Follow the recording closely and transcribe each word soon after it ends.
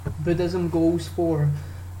Buddhism goes for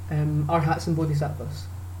arhats and bodhisattvas.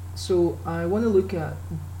 So I want to look at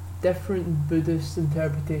different Buddhist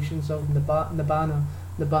interpretations of nibbana.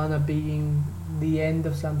 Nibbana being the end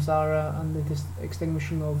of samsara and the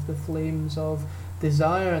extinguishing of the flames of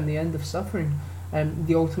desire and the end of suffering,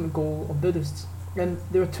 the ultimate goal of Buddhists. And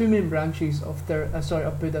there are two main branches of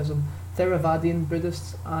Buddhism: Theravadian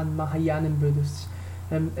Buddhists and Mahayanan Buddhists.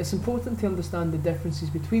 It's important to understand the differences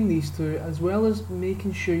between these two, as well as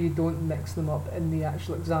making sure you don't mix them up in the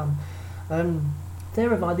actual exam.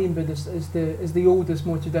 Theravadian Buddhist is the oldest,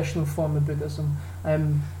 more traditional form of Buddhism.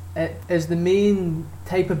 It is the main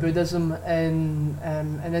type of Buddhism in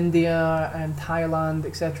India and Thailand,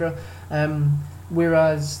 etc.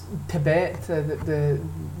 Whereas Tibet, the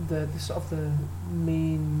sort of the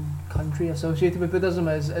main country associated with Buddhism,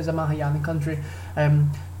 is a Mahayana country.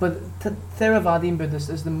 But Theravadian Buddhist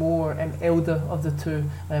is the more elder of the two,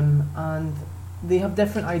 and they have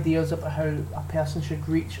different ideas about how a person should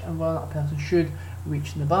reach and whether a person should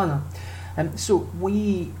reach Nibbana. So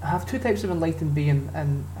we have two types of enlightened being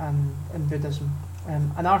in Buddhism,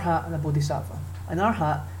 an arhat and a bodhisattva. An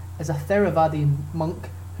arhat is a Theravadian monk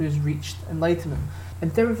who has reached enlightenment. In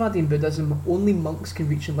Theravadian Buddhism, only monks can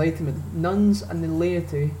reach enlightenment. Nuns and the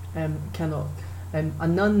laity cannot. A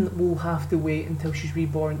nun will have to wait until she's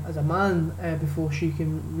reborn as a man before she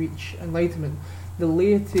can reach enlightenment. The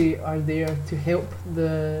laity are there to help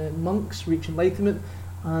the monks reach enlightenment,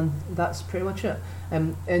 and that's pretty much it.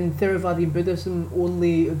 In Theravadian Buddhism,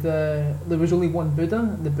 there was only one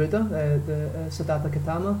Buddha, the Siddhartha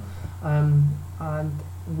Gautama, and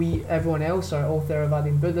everyone else are all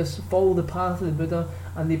Theravadian Buddhists, follow the path of the Buddha,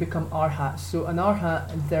 and they become arhats. So an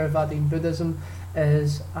arhat in Theravadian Buddhism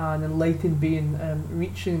is an enlightened being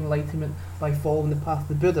reaching enlightenment by following the path of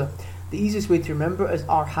the Buddha. The easiest way to remember is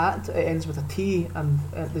arhat. It ends with a T, and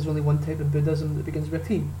there's only one type of Buddhism that begins with a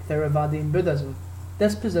T, Theravadian Buddhism.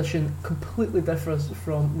 This position completely differs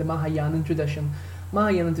from the Mahayanan tradition.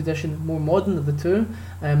 Mahayanan tradition, more modern of the two,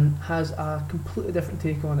 has a completely different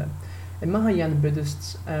take on it. In Mahayanan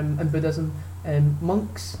Buddhists and Buddhism,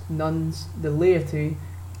 monks, nuns, the laity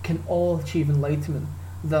can all achieve enlightenment.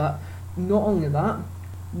 That not only that,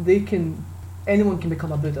 anyone can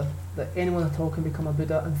become a Buddha. That anyone at all can become a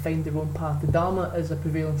Buddha and find their own path. The Dharma is a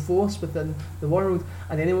prevailing force within the world,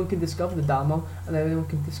 and anyone can discover the Dharma, and anyone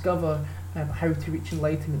can discover how to reach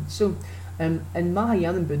enlightenment. So, in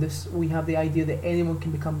Mahayanan Buddhists, we have the idea that anyone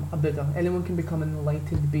can become a Buddha, anyone can become an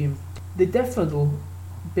enlightened being. They differ though,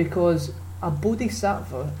 because a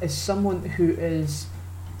bodhisattva is someone who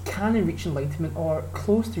can reach enlightenment or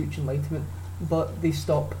close to reach enlightenment, but they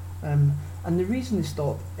stop. And the reason they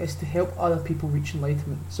stop is to help other people reach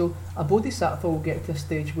enlightenment. So a bodhisattva will get to a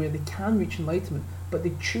stage where they can reach enlightenment, but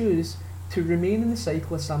they choose to remain in the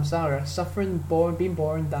cycle of samsara, being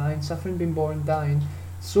born, dying, suffering, being born, dying,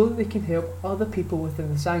 so that they can help other people within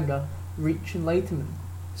the Sangha reach enlightenment.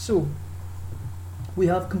 So we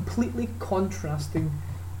have completely contrasting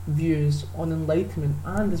views on enlightenment,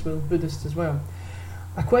 and as well Buddhists as well.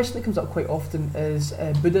 A question that comes up quite often is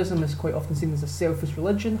Buddhism is quite often seen as a selfish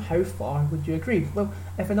religion. How far would you agree? Well,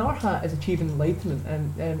 if an arhat is achieving enlightenment,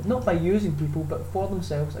 and not by using people but for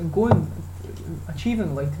themselves, and achieving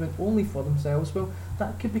enlightenment only for themselves, well,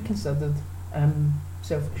 that could be considered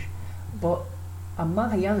selfish. But a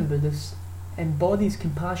Mahayanan Buddhist embodies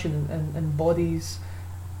compassion and embodies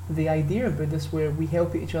the idea of Buddhists where we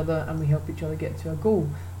help each other and we help each other get to a goal.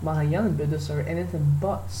 Mahayanan Buddhists are anything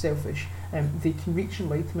but selfish. They can reach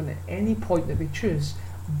enlightenment at any point that they choose,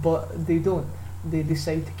 but they don't. They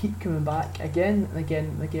decide to keep coming back again and again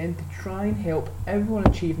and again to try and help everyone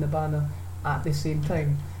achieve Nibbana at the same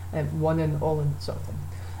time, one in, all in sort of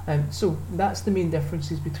thing. So that's the main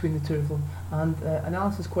differences between the two of them. And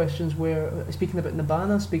analysis questions where speaking about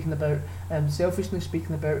Nibbana, speaking about selfishness,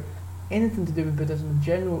 speaking about anything to do with Buddhism in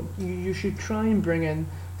general, you should try and bring in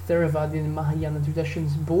Theravadian and Mahayana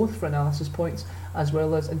traditions both for analysis points, as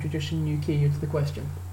well as introducing new key to the question.